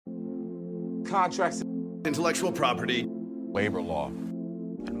contracts, intellectual property, labor law,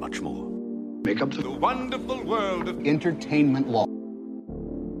 and much more. Make up to the wonderful world of entertainment law.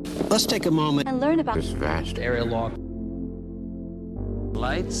 Let's take a moment and learn about this vast area law.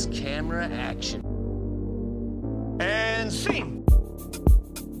 Lights, camera, action. and scene.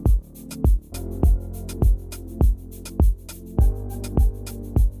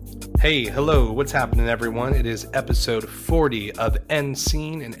 Hey, hello, what's happening, everyone? It is episode 40 of End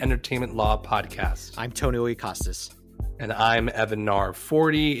Scene, an entertainment law podcast. I'm Tony Costas. And I'm Evan Narr.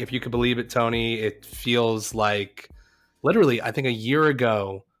 40, if you could believe it, Tony, it feels like literally, I think a year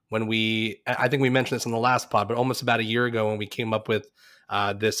ago when I think we mentioned this in the last pod, but almost about a year ago when we came up with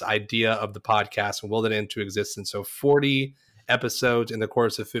this idea of the podcast and willed it into existence. So 40 episodes in the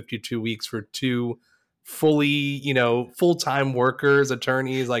course of 52 weeks for two fully, full-time workers,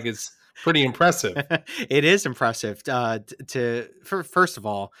 attorneys. Like, it's pretty impressive. It is impressive. First of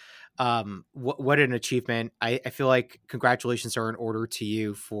all, what an achievement. I feel like congratulations are in order to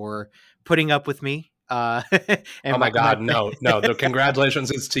you for putting up with me. And oh my God, no, the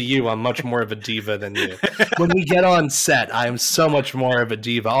congratulations is to you. I'm much more of a diva than you. When we get on set, I am so much more of a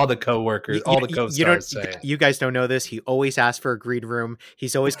diva. All the co-workers, all the co-stars say it. You guys don't know this. He always asks for a green room.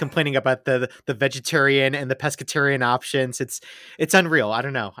 He's always complaining about the vegetarian and the pescatarian options. It's unreal. I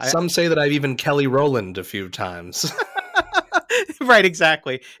don't know. Some say that I've even Kelly Rowland a few times. Right,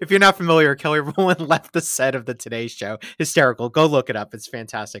 exactly. If you're not familiar, Kelly Rowland left the set of the Today Show. Hysterical. Go look it up. It's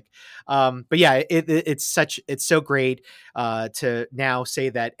fantastic. But yeah, it's so great to now say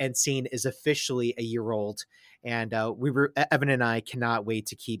that End Scene is officially a year old. And Evan and I cannot wait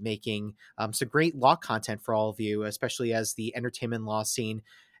to keep making some great law content for all of you, especially as the entertainment law scene,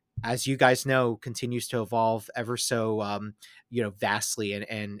 as you guys know, continues to evolve ever so vastly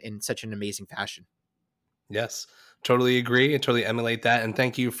and in such an amazing fashion. Yes. Totally agree. I totally emulate that. And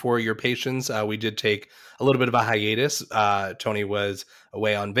thank you for your patience. We did take a little bit of a hiatus. Tony was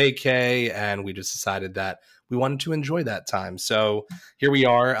away on vacay, and we just decided that we wanted to enjoy that time. So here we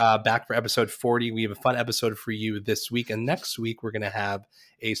are back for episode 40. We have a fun episode for you this week. And next week, we're going to have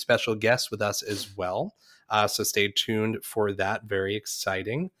a special guest with us as well. So stay tuned for that. Very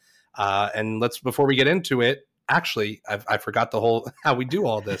exciting. And before we get into it, actually, I forgot how we do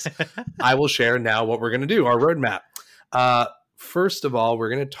all this. I will share now what we're going to do, our roadmap. First of all, we're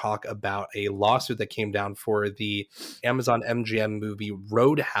going to talk about a lawsuit that came down for the Amazon MGM movie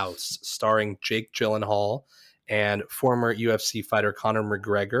Roadhouse, starring Jake Gyllenhaal and former UFC fighter Conor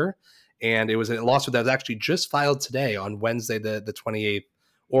McGregor. And it was a lawsuit that was actually just filed today on Wednesday, the 28th,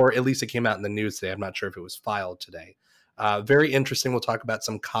 or at least it came out in the news today. I'm not sure if it was filed today. Very interesting. We'll talk about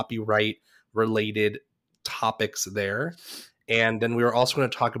some copyright related topics there. And then we are also going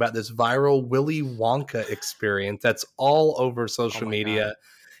to talk about this viral Willy Wonka experience that's all over social media. God.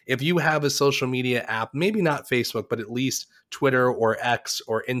 If you have a social media app, maybe not Facebook, but at least Twitter or X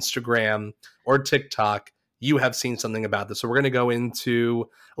or Instagram or TikTok, you have seen something about this. So we're going to go into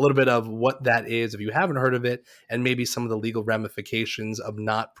a little bit of what that is if you haven't heard of it, and maybe some of the legal ramifications of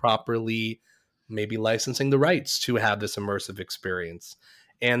not properly maybe licensing the rights to have this immersive experience.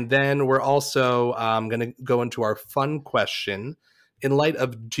 And then we're also going to go into our fun question. In light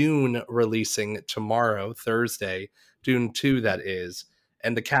of Dune releasing tomorrow, Thursday, Dune 2 that is,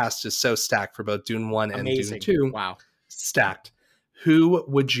 and the cast is so stacked for both Dune 1 and Dune 2. Wow. Stacked. Who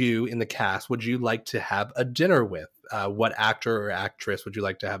would you, in the cast, would you like to have a dinner with? What actor or actress would you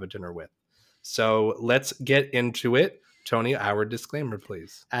like to have a dinner with? So let's get into it. Tony, our disclaimer,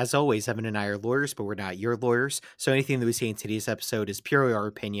 please. As always, Evan and I are lawyers, but we're not your lawyers. So anything that we say in today's episode is purely our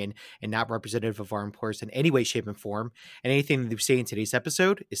opinion and not representative of our employers in any way, shape, and form. And anything that we say in today's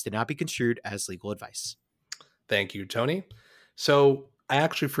episode is to not be construed as legal advice. Thank you, Tony. So I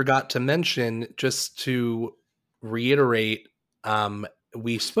actually forgot to mention, just to reiterate,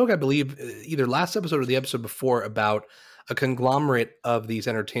 we spoke, I believe, either last episode or the episode before about a conglomerate of these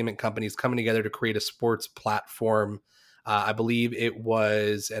entertainment companies coming together to create a sports platform. I believe it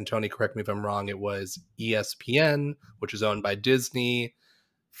was, and Tony, correct me if I'm wrong, it was ESPN, which is owned by Disney,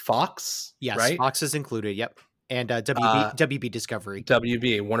 Fox, yes, right? Fox is included, yep. And WB Discovery.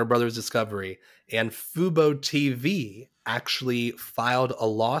 WB, Warner Brothers Discovery. And Fubo TV actually filed a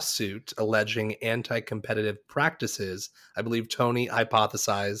lawsuit alleging anti-competitive practices. I believe Tony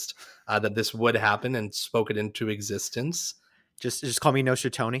hypothesized that this would happen and spoke it into existence. Just call me No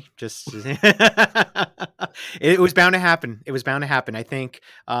Shit Tony. Just it was bound to happen. It was bound to happen. I think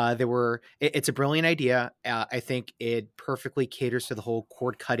it's a brilliant idea. I think it perfectly caters to the whole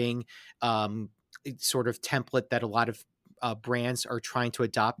cord cutting sort of template that a lot of brands are trying to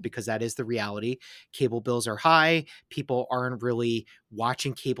adopt, because that is the reality. Cable bills are high. People aren't really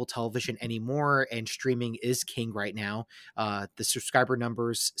watching cable television anymore, and streaming is king right now. The subscriber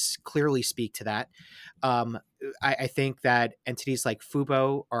numbers clearly speak to that. I think that entities like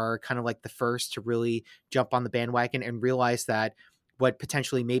Fubo are kind of like the first to really jump on the bandwagon and realize that what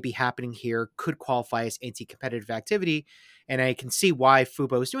potentially may be happening here could qualify as anti-competitive activity. And I can see why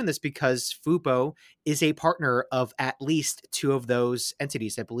Fubo is doing this, because Fubo is a partner of at least two of those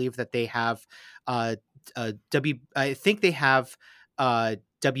entities. I believe that they have I think they have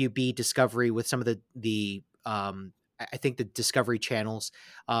WB Discovery with some of the I think the Discovery channels.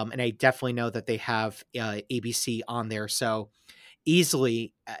 And I definitely know that they have ABC on there. So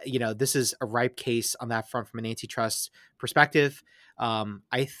easily, this is a ripe case on that front from an antitrust perspective.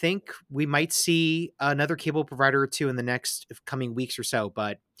 I think we might see another cable provider or two in the next coming weeks or so,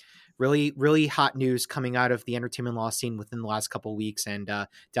 but really, really hot news coming out of the entertainment law scene within the last couple of weeks, and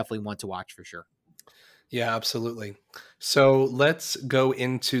definitely one to watch for sure. Yeah, absolutely. So let's go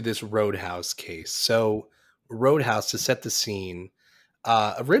into this Roadhouse case. So Roadhouse, to set the scene,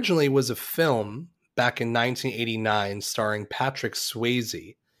 originally was a film back in 1989 starring Patrick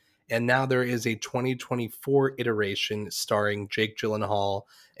Swayze. And now there is a 2024 iteration starring Jake Gyllenhaal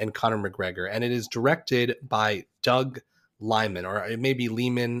and Conor McGregor. And it is directed by Doug Liman, or it may be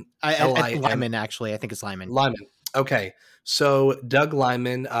Lehman. Lyman, actually. I think it's Lyman. Lyman. Okay. So Doug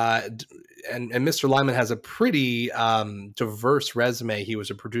Liman, and Mr. Lyman has a pretty diverse resume. He was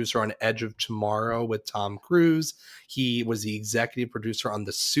a producer on Edge of Tomorrow with Tom Cruise. He was the executive producer on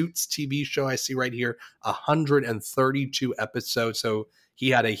the Suits TV show. I see right here, 132 episodes. So he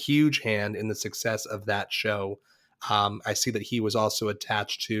had a huge hand in the success of that show. I see that he was also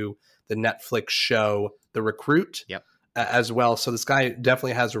attached to the Netflix show The Recruit. Yep. As well. So this guy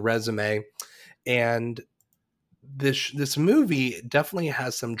definitely has a resume. And this movie definitely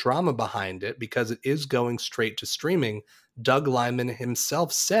has some drama behind it because it is going straight to streaming. Doug Liman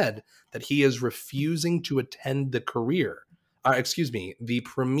himself said that he is refusing to attend the premiere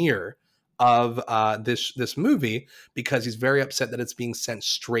of this movie because he's very upset that it's being sent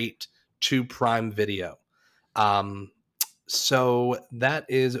straight to Prime Video. So that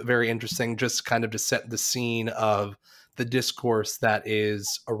is very interesting, just kind of to set the scene of the discourse that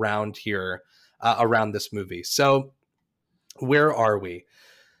is around here, around this movie. So where are we?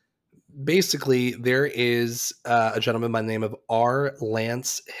 Basically, there is a gentleman by the name of R.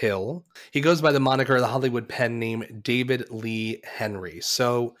 Lance Hill. He goes by the moniker of the Hollywood pen name David Lee Henry.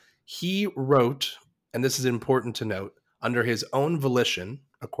 So he wrote, and this is important to note, under his own volition,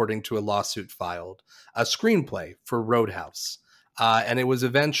 according to a lawsuit filed, a screenplay for Roadhouse, and it was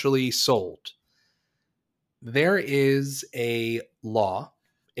eventually sold. There is a law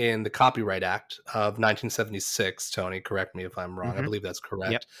in the Copyright Act of 1976, Tony, correct me if I'm wrong, I believe that's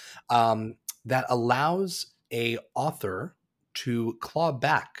correct, that allows a author to claw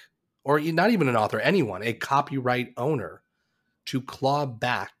back, or not even an author, anyone, a copyright owner, to claw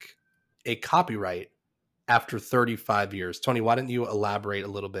back a copyright after 35 years. Tony, why don't you elaborate a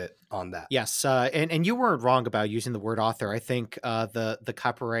little bit on that? Yes, and you weren't wrong about using the word author. I think the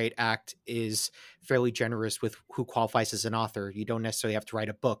Copyright Act is fairly generous with who qualifies as an author. You don't necessarily have to write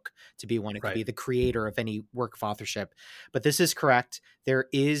a book to be one. It could be the creator of any work of authorship. But this is correct. There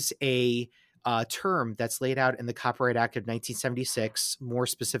is a term that's laid out in the Copyright Act of 1976, more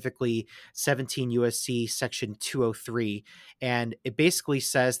specifically 17 USC section 203. And it basically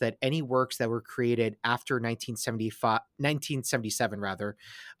says that any works that were created after 1977 rather,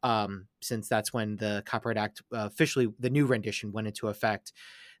 since that's when the Copyright Act officially, the new rendition went into effect,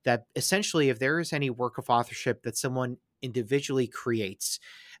 that essentially if there is any work of authorship that someone individually creates,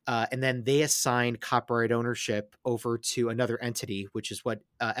 and then they assign copyright ownership over to another entity, which is what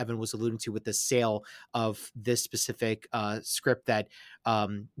Evan was alluding to with the sale of this specific script that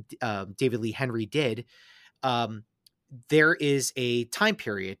David Lee Henry did. There is a time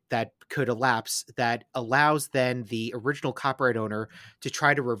period that could elapse that allows then the original copyright owner to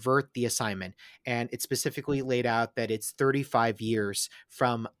try to revert the assignment. And it's specifically laid out that it's 35 years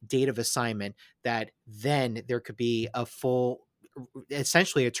from date of assignment, that then there could be a full,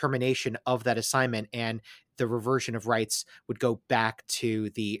 essentially a termination of that assignment, and the reversion of rights would go back to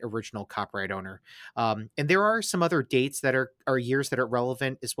the original copyright owner. And there are some other dates that are years that are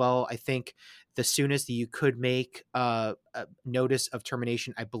relevant as well. I think the soonest that you could make a notice of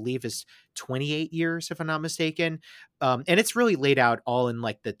termination, I believe, is 28 years, if I'm not mistaken. And it's really laid out all in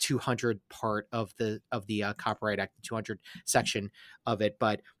like the 200 part of the Copyright Act, the 200 section of it.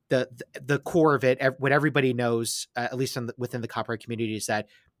 But the core of it, what everybody knows, at least within the copyright community, is that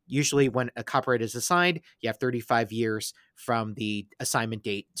Usually when a copyright is assigned, you have 35 years from the assignment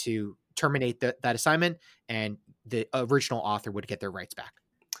date to terminate that assignment, and the original author would get their rights back.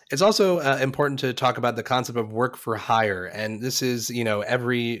 It's also important to talk about the concept of work for hire. And this is,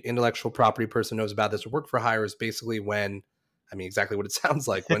 every intellectual property person knows about this. Work for hire is basically when, exactly what it sounds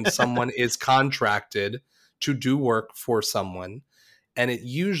like, when someone is contracted to do work for someone. And it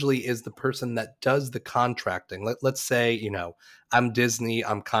usually is the person that does the contracting. Let's say, I'm Disney,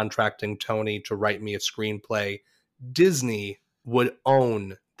 I'm contracting Tony to write me a screenplay. Disney would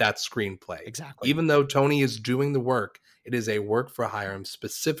own that screenplay. Exactly. Even though Tony is doing the work, it is a work for hire. I'm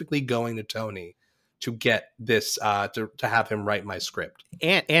specifically going to Tony to get this, to have him write my script.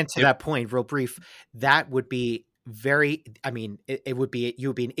 And to that point, real brief, that would be it would be, you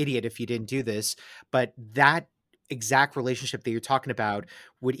would be an idiot if you didn't do this, but that exact relationship that you're talking about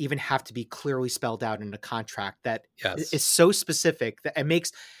would even have to be clearly spelled out in a contract that is so specific that it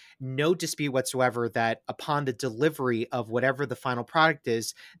makes no dispute whatsoever that upon the delivery of whatever the final product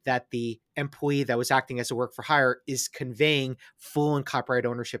is, that the employee that was acting as a work for hire is conveying full and copyright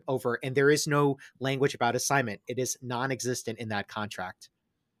ownership over, and there is no language about assignment. It is non-existent in that contract.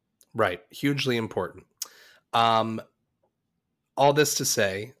 Right. Hugely important. All this to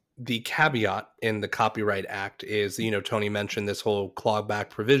say, the caveat in the Copyright Act is, Tony mentioned this whole clawback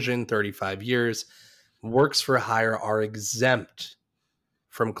provision, 35 years. Works for hire are exempt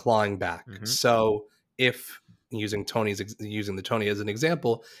from clawing back. Mm-hmm. So if using the Tony as an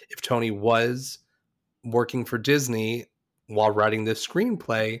example, if Tony was working for Disney while writing this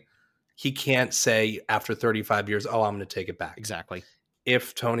screenplay, he can't say after 35 years, oh, I'm going to take it back. Exactly.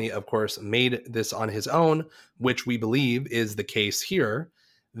 If Tony, of course, made this on his own, which we believe is the case here,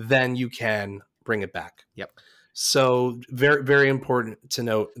 then you can bring it back. Yep. So very, very important to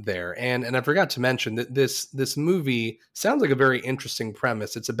note there. And I forgot to mention that this movie sounds like a very interesting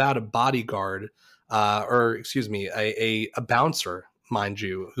premise. It's about a bodyguard, a bouncer, mind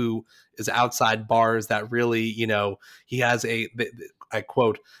you, who is outside bars that really, he has I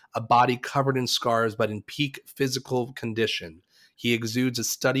quote, a body covered in scars, but in peak physical condition. He exudes a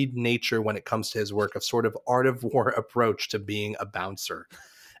studied nature when it comes to his work, a sort of art of war approach to being a bouncer.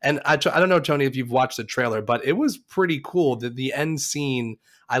 And I don't know, Tony, if you've watched the trailer, but it was pretty cool. The end scene,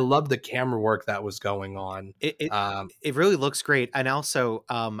 I love the camera work that was going on. It really looks great. And also,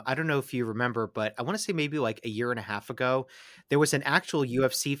 I don't know if you remember, but I want to say maybe like a year and a half ago, there was an actual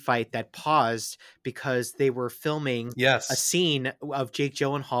UFC fight that paused because they were filming a scene of Jake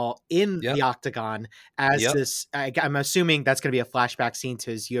Gyllenhaal in the octagon as this. I'm assuming that's going to be a flashback scene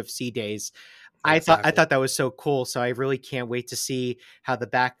to his UFC days. Exactly. I thought that was so cool. So I really can't wait to see how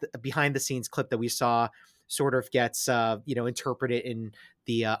the behind the scenes clip that we saw sort of gets, interpreted in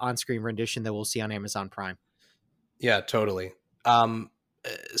the on-screen rendition that we'll see on Amazon Prime. Yeah, totally.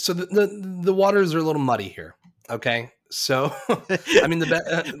 So the waters are a little muddy here. Okay. So,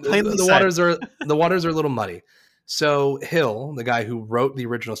 the waters are a little muddy. So Hill, the guy who wrote the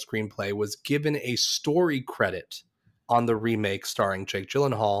original screenplay, was given a story credit on the remake starring Jake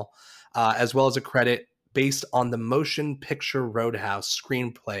Gyllenhaal, as well as a credit based on the motion picture Roadhouse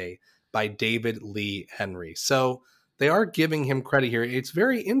screenplay by David Lee Henry. So they are giving him credit here. It's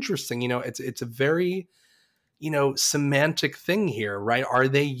very interesting. It's a very, semantic thing here, right? Are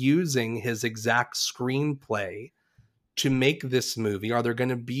they using his exact screenplay to make this movie? Are there going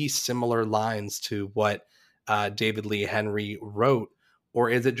to be similar lines to what David Lee Henry wrote? Or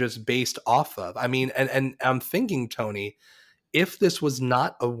is it just based off of? And I'm thinking, Tony, if this was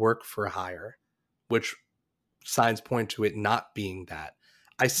not a work for hire, which signs point to it not being that,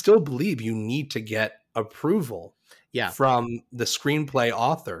 I still believe you need to get approval from the screenplay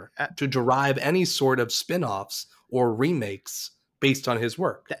author to derive any sort of spin-offs or remakes based on his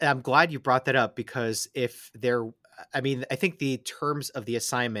work. I'm glad you brought that up, because I think the terms of the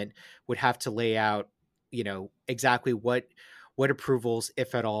assignment would have to lay out, exactly what approvals,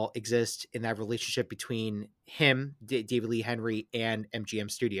 if at all, exist in that relationship between him, David Lee Henry, and MGM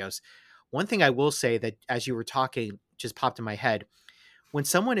Studios. One thing I will say that, as you were talking, just popped in my head. When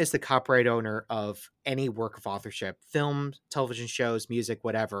someone is the copyright owner of any work of authorship, film, television shows, music,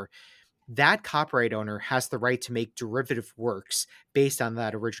 whatever, that copyright owner has the right to make derivative works based on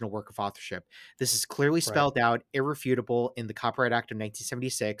that original work of authorship. This is clearly spelled out, irrefutable in the Copyright Act of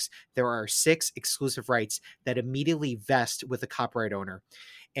 1976. There are 6 exclusive rights that immediately vest with the copyright owner.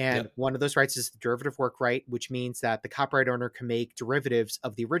 And one of those rights is the derivative work right, which means that the copyright owner can make derivatives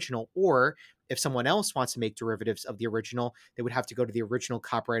of the original, or if someone else wants to make derivatives of the original, they would have to go to the original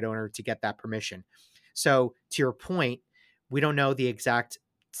copyright owner to get that permission. So to your point, we don't know the exact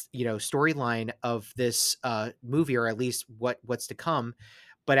storyline of this movie, or at least what's to come,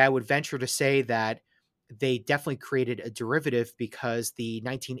 but I would venture to say that they definitely created a derivative, because the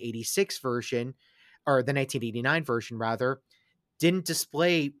 1986 version, or the 1989 version rather, didn't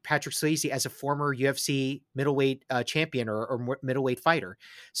display Patrick Swayze as a former UFC middleweight champion or middleweight fighter.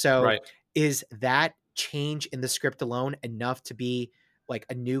 So Right. is that change in the script alone enough to be like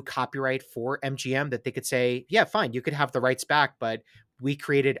a new copyright for MGM, that they could say, yeah, fine, you could have the rights back, but we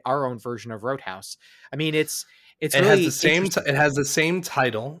created our own version of Roadhouse? I mean, it's It has the really same. interesting. It has the same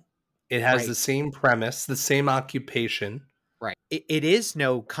title. It has Right. the same premise, the same occupation. Right. It is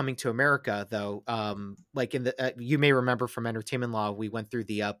no Coming to America, though. Like in the, you may remember from Entertainment Law, we went through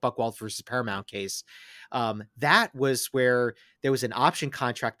the Buchwald versus Paramount case. That was where there was an option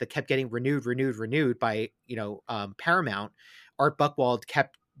contract that kept getting renewed by, Paramount. Art Buchwald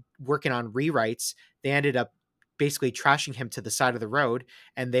kept working on rewrites. They ended up basically trashing him to the side of the road,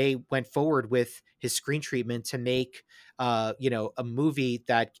 and they went forward with his screen treatment to make, a movie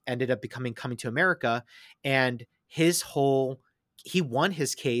that ended up becoming Coming to America. And he won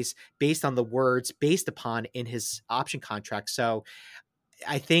his case based on the words based upon in his option contract. So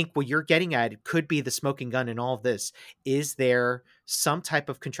I think what you're getting at could be the smoking gun in all of this. Is there some type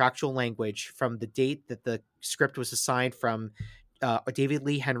of contractual language from the date that the script was assigned from David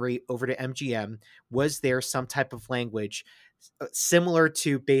Lee Henry over to MGM? Was there some type of language similar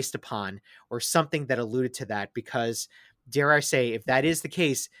to based upon, or something that alluded to that? Because dare I say, if that is the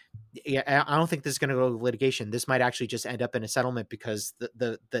case, I don't think this is going to go to litigation. This might actually just end up in a settlement, because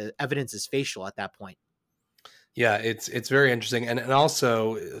the evidence is facial at that point. Yeah, it's very interesting, and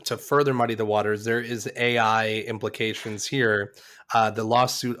also to further muddy the waters, there is AI implications here. The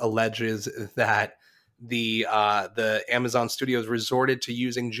lawsuit alleges that the Amazon studios resorted to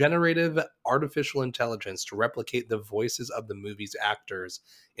using generative artificial intelligence to replicate the voices of the movie's actors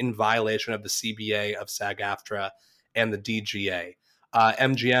in violation of the CBA of SAG-AFTRA and the DGA.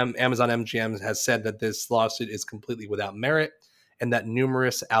 Amazon MGM has said that this lawsuit is completely without merit, and that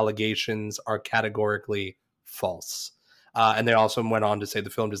numerous allegations are categorically false. And they also went on to say the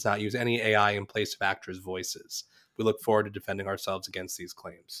film does not use any AI in place of actors' voices. We look forward to defending ourselves against these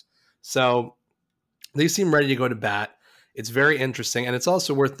claims. So they seem ready to go to bat. It's very interesting. And it's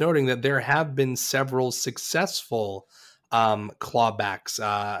also worth noting that there have been several successful clawbacks.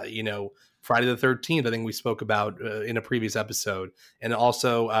 Friday the 13th, I think we spoke about in a previous episode. And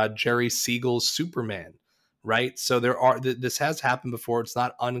also Jerry Siegel's Superman, right? So this has happened before. It's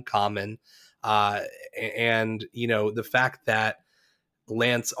not uncommon. And the fact that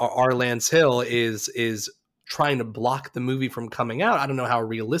Lance Hill is trying to block the movie from coming out, I don't know how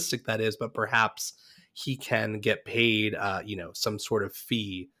realistic that is, but perhaps he can get paid some sort of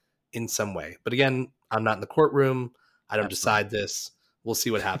fee in some way. But again, I'm not in the courtroom. I don't decide this. We'll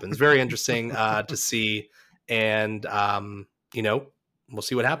see what happens. Very interesting to see, and we'll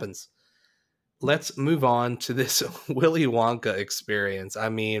see what happens. Let's move on to this Willy Wonka experience. I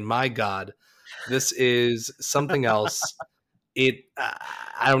mean, my God, this is something else. I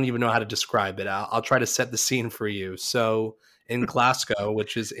don't even know how to describe it. I'll try to set the scene for you. So in Glasgow,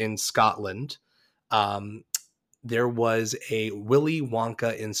 which is in Scotland, there was a Willy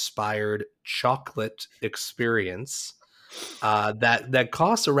Wonka inspired chocolate experience that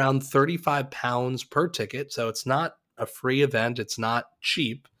costs around £35 per ticket. So it's not a free event. It's not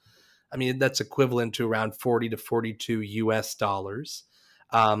cheap. I mean, that's equivalent to around 40 to 42 US dollars.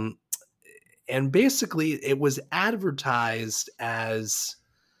 And basically it was advertised as,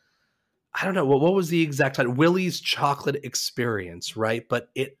 I don't know, what was the exact title? Willy's Chocolate Experience, right? But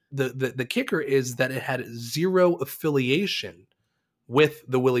the kicker is that it had zero affiliation with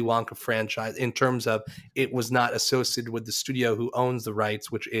the Willy Wonka franchise, in terms of it was not associated with the studio who owns the rights,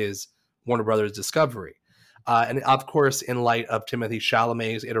 which is Warner Brothers Discovery. And of course, in light of Timothée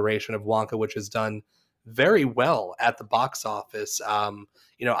Chalamet's iteration of Wonka, which has done very well at the box office, I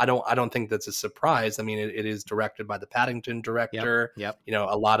don't think that's a surprise. I mean, it is directed by the Paddington director. Yep.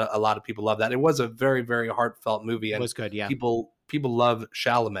 A lot of people love that. It was a very, very heartfelt movie, and it was good. Yeah, people love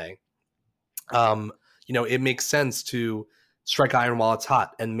Chalamet. It makes sense to strike iron while it's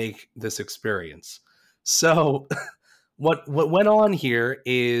hot and make this experience. So, what went on here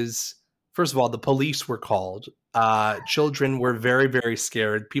is, first of all, the police were called. Children were very, very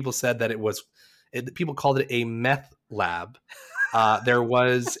scared. People said that people called it a meth lab. There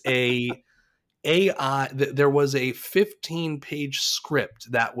was a 15-page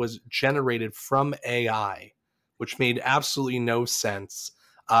script that was generated from AI, which made absolutely no sense.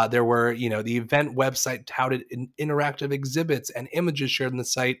 There were, the event website touted interactive exhibits and images shared on the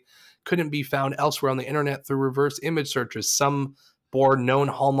site couldn't be found elsewhere on the internet through reverse image searches. Some bore known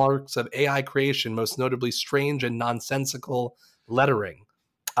hallmarks of AI creation, most notably strange and nonsensical lettering.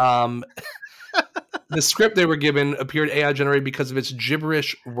 Um, the script they were given appeared AI generated because of its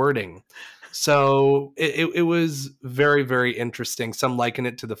gibberish wording. So it was very, very interesting. Some liken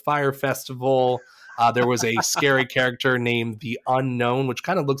it to the Fire Festival. There was a scary character named the Unknown, which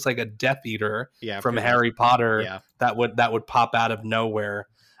kind of looks like a Death Eater from pretty much. Harry Potter. Yeah. that would pop out of nowhere.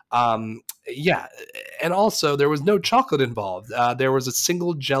 Yeah, and also there was no chocolate involved. There was a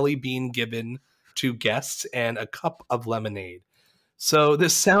single jelly bean given to guests and a cup of lemonade. So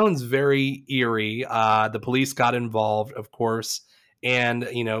this sounds very eerie. The police got involved, of course, and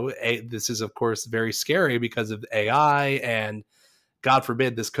this is of course very scary because of AI, and God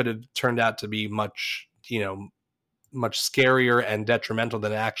forbid this could have turned out to be much scarier and detrimental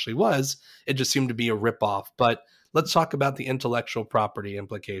than it actually was. It just seemed to be a ripoff. But let's talk about the intellectual property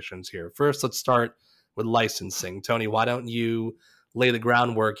implications here. First, let's start with licensing. Tony, why don't you lay the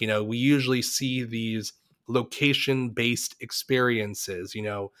groundwork? We usually see these location-based experiences.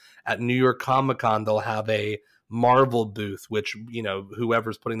 At New York Comic-Con, they'll have a Marvel booth, which,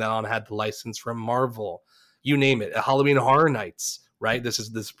 whoever's putting that on had the license from Marvel. You name it. Halloween Horror Nights, right? This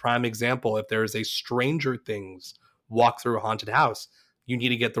is this prime example. If there is a Stranger Things walk through a haunted house, you need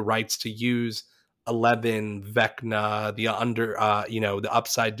to get the rights to use 11, Vecna, the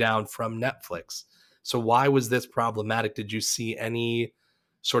Upside Down from Netflix. So why was this problematic? Did you see any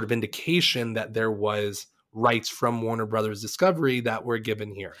sort of indication that there was rights from Warner Brothers Discovery that were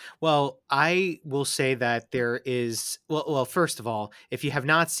given here? Well, I will say that there is, well, first of all, if you have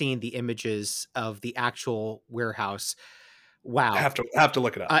not seen the images of the actual warehouse, wow. Have to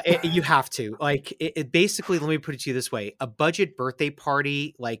look it up. You have to. Like, it basically, let me put it to you this way: a budget birthday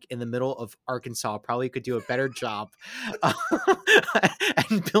party, like in the middle of Arkansas, probably could do a better job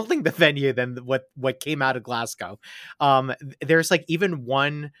and building the venue than what came out of Glasgow. There's like even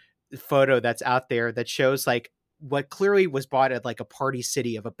one photo that's out there that shows like what clearly was bought at like a party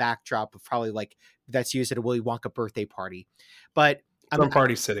city of a backdrop of probably like that's used at a Willy Wonka birthday party. But from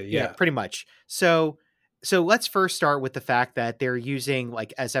Party City, yeah, pretty much. So let's first start with the fact that they're using,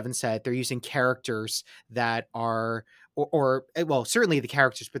 like as Evan said, they're using characters that are, or well, certainly the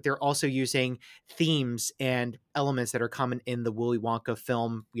characters, but they're also using themes and elements that are common in the Willy Wonka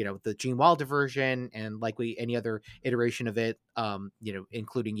film, the Gene Wilder version and likely any other iteration of it,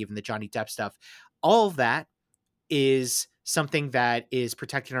 including even the Johnny Depp stuff. All of that is something that is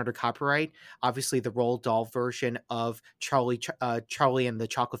protected under copyright. Obviously, the Roald Dahl version of Charlie and the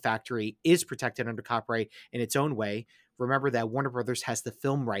Chocolate Factory is protected under copyright in its own way. Remember that Warner Brothers has the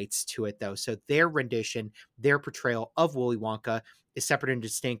film rights to it, though. So their rendition, their portrayal of Willy Wonka is separate and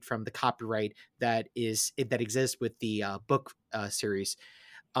distinct from the copyright that exists with the book series.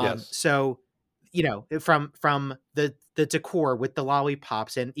 Yes. So, from the decor with the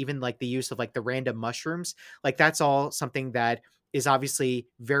lollipops and even like the use of like the random mushrooms, like that's all something that is obviously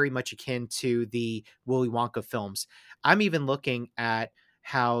very much akin to the Willy Wonka films. I'm even looking at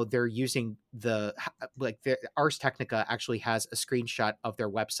how they're using the Ars Technica actually has a screenshot of their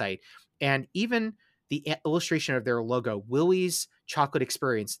website, and even the illustration of their logo, Willy's Chocolate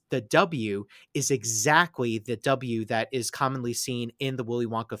Experience, the W is exactly the W that is commonly seen in the Willy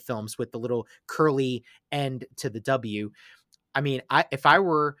Wonka films with the little curly end to the W. I mean, if I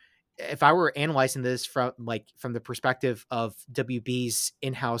were analyzing this from the perspective of WB's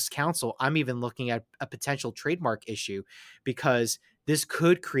in-house counsel, I'm even looking at a potential trademark issue, because this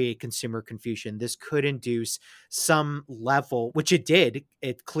could create consumer confusion. This could induce some level, which it did.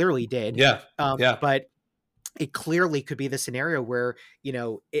 It clearly did. Yeah. But it clearly could be the scenario where,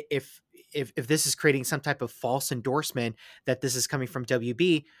 if this is creating some type of false endorsement that this is coming from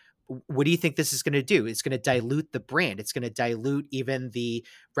WB, what do you think this is going to do? It's going to dilute the brand. It's going to dilute even the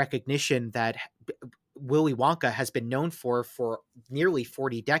recognition that Willy Wonka has been known for nearly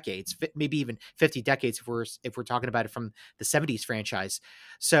 40 decades, maybe even 50 decades if we're talking about it from the 70s franchise.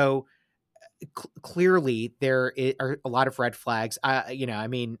 So clearly there are a lot of red flags. I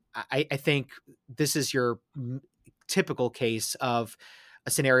think this is your typical case of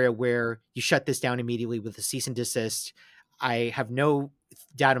a scenario where you shut this down immediately with a cease and desist. I have no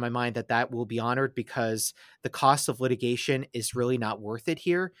doubt in my mind that will be honored, because the cost of litigation is really not worth it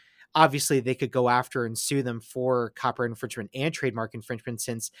here. Obviously, they could go after and sue them for copyright infringement and trademark infringement,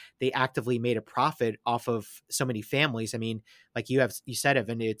 since they actively made a profit off of so many families. I mean, like you said,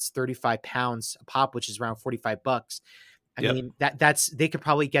 Evan, it's 35 pounds a pop, which is around $45. I mean, that's they could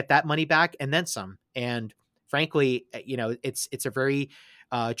probably get that money back and then some. And frankly, it's a very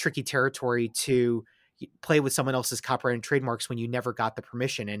tricky territory to play with someone else's copyright and trademarks when you never got the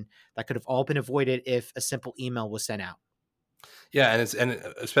permission, and that could have all been avoided if a simple email was sent out. Yeah, and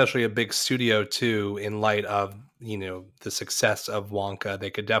especially a big studio too. In light of the success of Wonka, they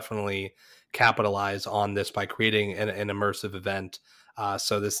could definitely capitalize on this by creating an immersive event.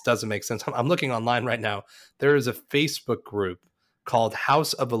 So this doesn't make sense. I'm looking online right now. There is a Facebook group called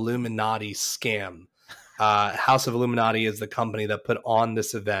House of Illuminati Scam. House of Illuminati is the company that put on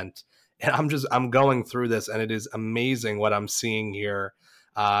this event, and I'm going through this, and it is amazing what I'm seeing here.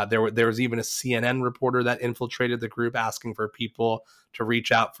 There was even a CNN reporter that infiltrated the group asking for people to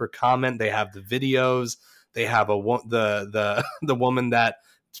reach out for comment. They have the videos. They have the woman that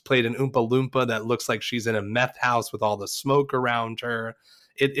played an Oompa Loompa that looks like she's in a meth house with all the smoke around her.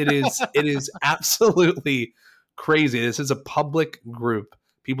 It is absolutely crazy. This is a public group.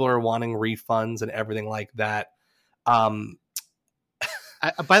 People are wanting refunds and everything like that.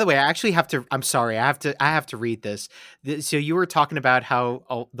 By the way, I actually have to. I'm sorry. I have to read this. So you were talking about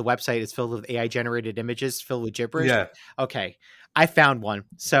how the website is filled with AI generated images filled with gibberish. Yeah. Okay, I found one.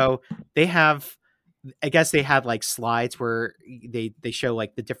 So they have. I guess they had like slides where they show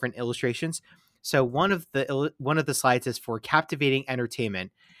like the different illustrations. So one of the slides is for captivating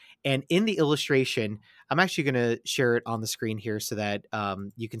entertainment, and in the illustration, I'm actually going to share it on the screen here so that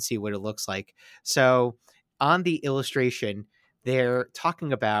you can see what it looks like. So on the illustration, they're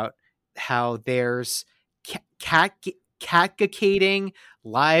talking about how there's catgacating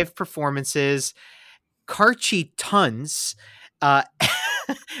live performances, Karchi tons,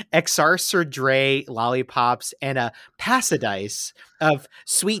 Exarcer Dre lollipops, and a pasadise of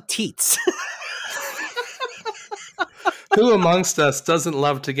sweet teats. Who amongst us doesn't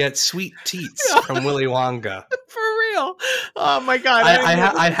love to get sweet teats from Willy Wonka? For real. Oh my God.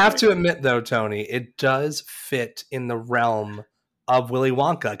 I have to admit though, Tony, it does fit in the realm of Willy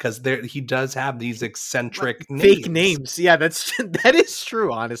Wonka because he does have these eccentric fake names. Yeah, that is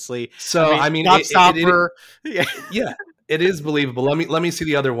true, honestly. So I mean Stopper. Yeah, it is believable. Let me see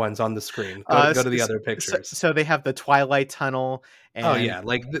the other ones on the screen. Go to the other pictures. So they have the Twilight Tunnel. And oh yeah,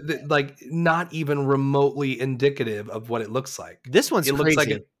 like not even remotely indicative of what it looks like. This one's crazy. Looks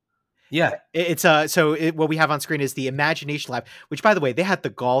like yeah, it's what we have on screen is the Imagination Lab, which by the way they had the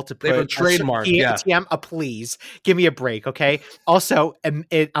gall to put a trademark. Please give me a break, okay? Also,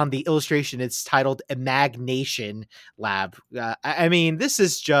 on the illustration, it's titled Imagination Lab. I mean, this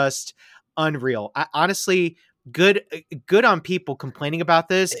is just unreal. Honestly, good on people complaining about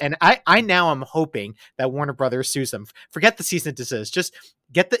this, and I now am hoping that Warner Brothers sues them. Forget the cease and desist. Just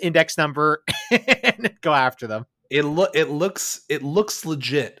get the index number and go after them. It looks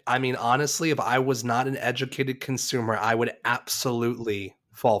legit. I mean, honestly, if I was not an educated consumer, I would absolutely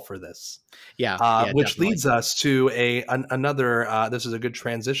fall for this. Yeah, which definitely leads us to another. This is a good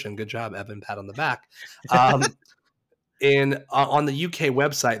transition. Good job, Evan. Pat on the back. On the UK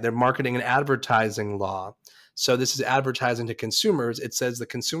website, they're marketing an advertising law. So this is advertising to consumers. It says the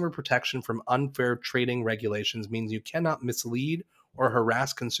consumer protection from unfair trading regulations means you cannot mislead or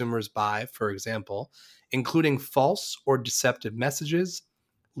harass consumers by, for example, including false or deceptive messages,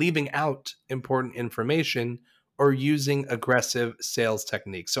 leaving out important information, or using aggressive sales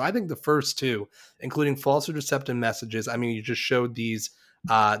techniques. So I think the first two, including false or deceptive messages, I mean, you just showed these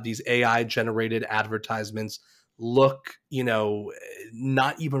AI generated advertisements look,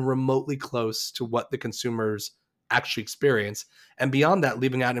 not even remotely close to what the consumers actually experience. And beyond that,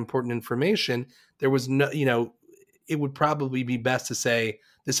 leaving out important information, there was no, it would probably be best to say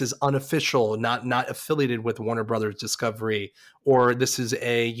this is unofficial, not affiliated with Warner Brothers Discovery, or this is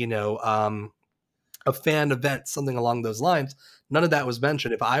a fan event, something along those lines. None of that was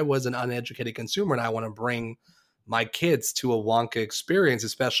mentioned. If I was an uneducated consumer and I want to bring my kids to a Wonka experience,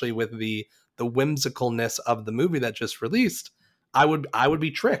 especially with the whimsicalness of the movie that just released, I would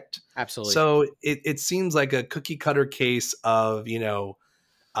be tricked. Absolutely. So it seems like a cookie cutter case of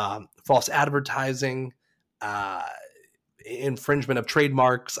false advertising, infringement of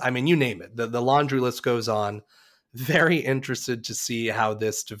trademarks. I mean, you name it. The laundry list goes on. Very interested to see how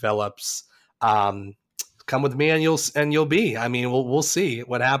this develops. Come with me and you'll be. I mean, we'll see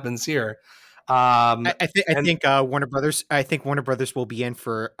what happens here. I think Warner Brothers. I think Warner Brothers will be in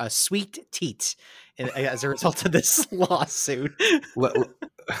for a sweet teat as a result of this lawsuit.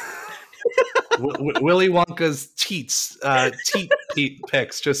 Willy Wonka's teat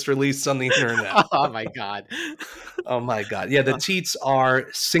pics just released on the internet. Oh my god! Oh my god! Yeah, the teats are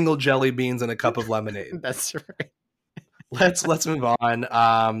single jelly beans and a cup of lemonade. That's right. Let's move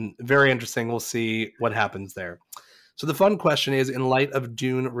on. Very interesting. We'll see what happens there. So the fun question is, in light of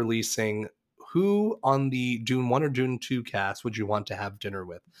Dune releasing, who on the Dune 1 or Dune 2 cast would you want to have dinner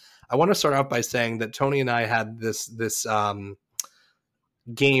with? I want to start out by saying that Tony and I had this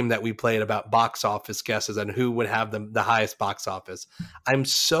game that we played about box office guesses and who would have the highest box office. I'm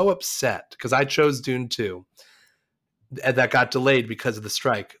so upset because I chose Dune 2, and that got delayed because of the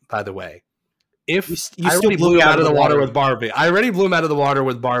strike, by the way. If you I already blew him out of the water with Barbie. I already blew him out of the water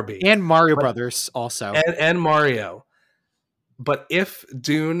with Barbie. And Mario Brothers also. And Mario. But if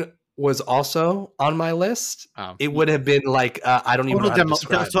Dune was also on my list, it would have been like I don't even know how to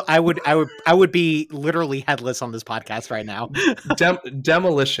describe. So I would be literally headless on this podcast right now.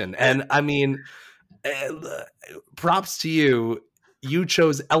 Demolition. And I mean, props to you. You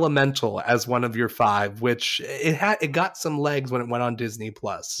chose Elemental as one of your 5, which it got some legs when it went on Disney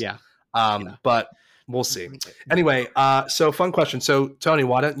Plus. Yeah. But we'll see. Anyway, so fun question. So Tony,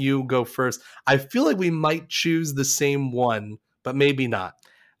 why don't you go first? I feel like we might choose the same one, but maybe not.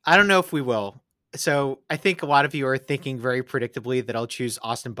 I don't know if we will. So I think a lot of you are thinking very predictably that I'll choose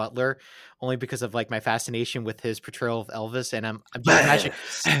Austin Butler only because of like my fascination with his portrayal of Elvis. And I'm just imagining,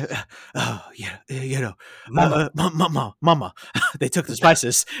 oh yeah, you know, mama, they took the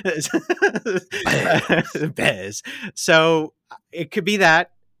spices. Bez. So it could be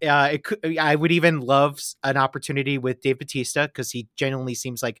that. I would even love an opportunity with Dave Bautista because he genuinely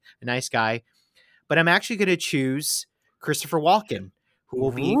seems like a nice guy. But I'm actually going to choose Christopher Walken, who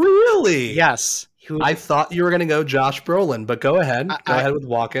will be really yes. I thought you were going to go Josh Brolin, but go ahead. Go ahead with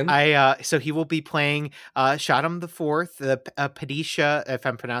Walken. So he will be playing Shaddam the Fourth, the Padisha, if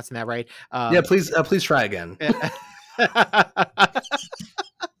I'm pronouncing that right. Yeah, please try again.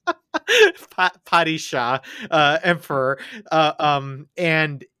 Padishah, Emperor,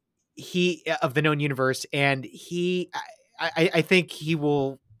 and he of the known universe, and I think he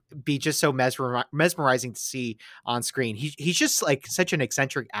will be just so mesmerizing to see on screen. He's just like such an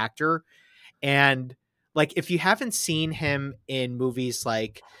eccentric actor, and like if you haven't seen him in movies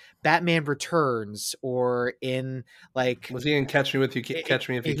like Batman Returns or in like was he in Catch Me If You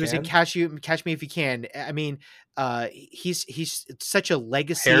Can? He was in Catch Me If You Can. I mean, he's such a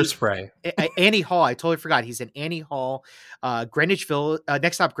legacy. Hairspray. Annie Hall. I totally forgot. He's in Annie Hall. Greenwich Village.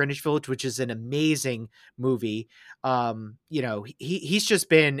 Next Stop Greenwich Village, which is an amazing movie. You know, he's just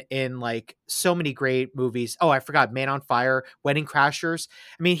been in like so many great movies. Oh, I forgot. Man on Fire, Wedding Crashers.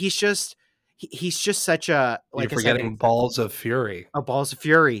 I mean, he's just such a like. You're forgetting Balls of Fury. Oh, Balls of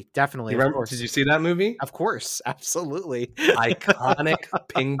Fury, definitely. Of course. Did you see that movie? Of course, absolutely. Iconic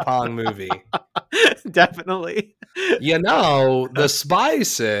ping pong movie. Definitely. You know the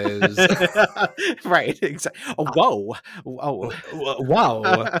spices, right? Exactly. Oh, whoa!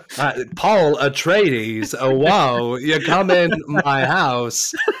 Paul Atreides. Oh, wow! You come in my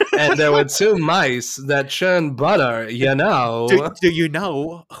house, and there were 2 mice that churn butter. You know. Do you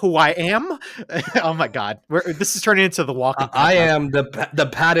know who I am? Oh my God! This is turning into the Walking. I am the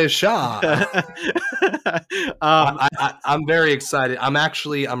Padishah. I'm very excited.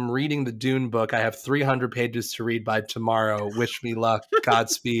 I'm reading the Dune book. I have 300 pages to read by tomorrow. Wish me luck.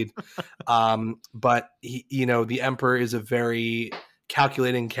 Godspeed. But the Emperor is a very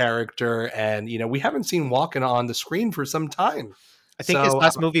calculating character, and we haven't seen Walken on the screen for some time. I think his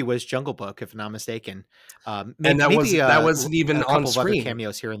last movie was Jungle Book, if I'm not mistaken. And that wasn't even on screen. Other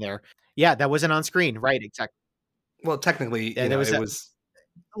cameos here and there. Yeah, that wasn't on screen. Right, exactly. Well, technically, it was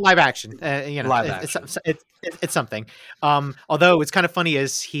live action. Live action. It's something. Although it's kind of funny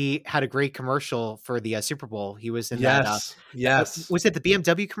is he had a great commercial for the Super Bowl. He was in that. Yes. Was it the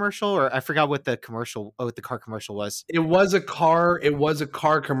BMW commercial, or I forgot what the car commercial was? It was a car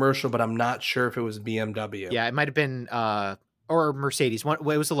commercial, but I'm not sure if it was BMW. Yeah, it might have been or Mercedes. It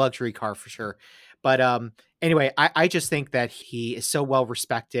was a luxury car for sure. But anyway, I just think that he is so well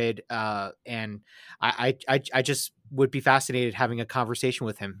respected, and I just would be fascinated having a conversation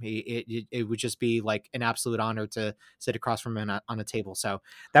with him. It would just be like an absolute honor to sit across from him on a table. So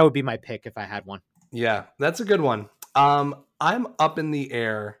that would be my pick if I had one. Yeah, that's a good one. I'm up in the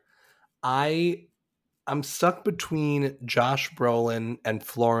air. I'm stuck between Josh Brolin and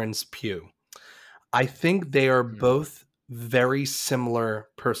Florence Pugh. I think they are both very similar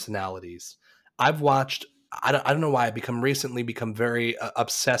personalities. I've watched, I don't know why I recently become very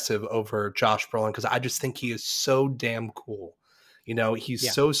obsessive over Josh Brolin because I just think he is so damn cool.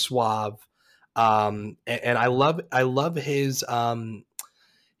 He's so suave. And I love his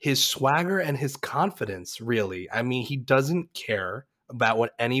swagger and his confidence, really. I mean, he doesn't care about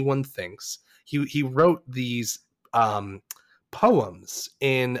what anyone thinks. He wrote these poems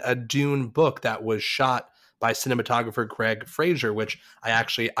in a Dune book that was shot by cinematographer Greg Fraser, which I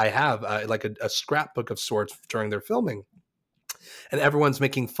have like a scrapbook of sorts during their filming. and everyone's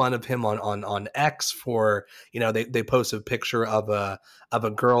making fun of him on X for, they post a picture of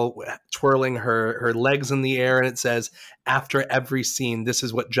a girl twirling her legs in the air, and it says, after every scene, this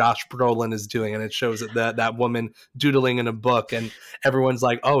is what Josh Brolin is doing, and it shows that woman doodling in a book, and everyone's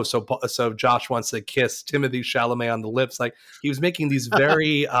like, oh, so Josh wants to kiss Timothée Chalamet on the lips. Like, he was making these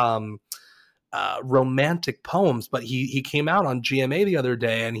very romantic poems, but he came out on GMA the other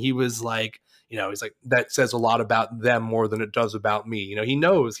day, and he was like, he's like, that says a lot about them more than it does about me. He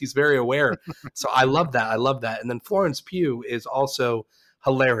knows, he's very aware. So I love that. And then Florence Pugh is also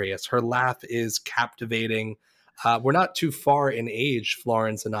hilarious. Her laugh is captivating. We're not too far in age,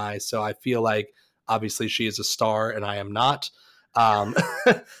 Florence and I, so I feel like obviously she is a star and I am not.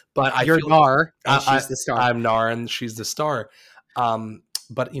 But You're Nar, and she's the star. I'm Nar and she's the star.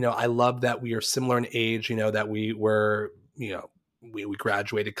 But I love that we are similar in age, that we were, we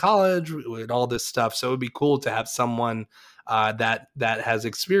graduated college and all this stuff. So it would be cool to have someone that has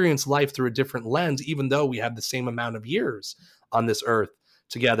experienced life through a different lens, even though we have the same amount of years on this earth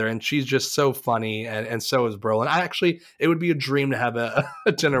together. And she's just so funny, and so is Brolin. It would be a dream to have a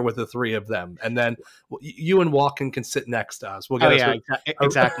dinner with the three of them, and then you and Walken can sit next to us. We'll get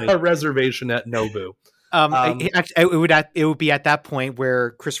exactly a reservation at Nobu. It would be at that point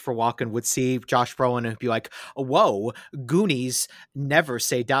where Christopher Walken would see Josh Brolin and be like, "Whoa, Goonies never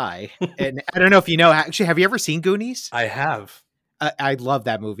say die." And I don't know if you know. Actually, have you ever seen Goonies? I have. I love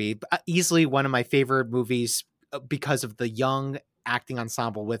that movie. Easily one of my favorite movies because of the young acting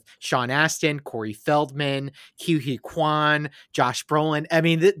ensemble with Sean Astin, Corey Feldman, Ke Kwan, Josh Brolin. I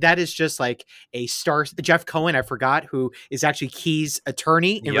mean, that is just like a star. Jeff Cohen, I forgot, who is actually Key's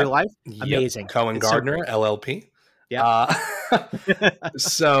attorney in real life. Amazing. Cohen Gardner, so LLP. Yeah.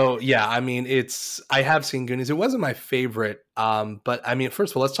 So yeah, I mean, I have seen Goonies. It wasn't my favorite. But I mean,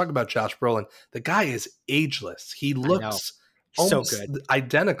 first of all, let's talk about Josh Brolin. The guy is ageless. He looks almost so good,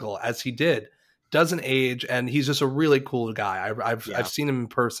 identical as he did. Doesn't age, and he's just a really cool guy. I've seen him in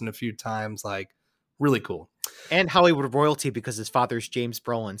person a few times, like really cool. And Hollywood royalty because his father's James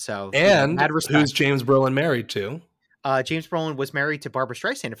Brolin. So who's James Brolin married to? James Brolin was married to Barbara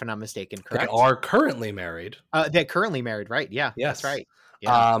Streisand, if I'm not mistaken. Correct. They are currently married. They're currently married, right? Yeah. Yes, that's right.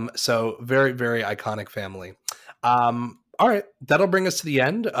 Yeah. So very, very iconic family. All right, that'll bring us to the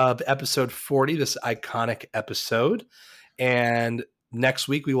end of episode 40. This iconic episode, and next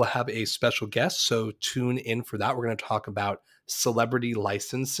week, we will have a special guest, so tune in for that. We're going to talk about celebrity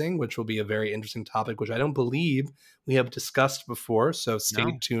licensing, which will be a very interesting topic, which I don't believe we have discussed before, so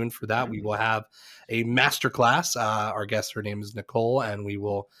stay tuned for that. We will have a masterclass. Our guest, her name is Nicole, and we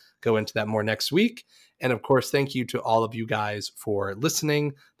will go into that more next week. And of course, thank you to all of you guys for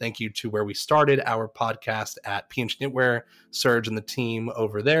listening. Thank you to where we started our podcast at PNG Knitwear, Serge and the team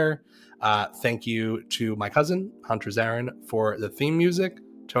over there. Thank you to my cousin, Hunter Zarin, for the theme music.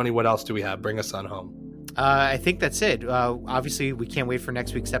 Tony, what else do we have? Bring us on home. I think that's it. Obviously, we can't wait for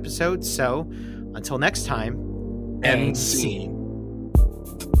next week's episode. So until next time, end scene.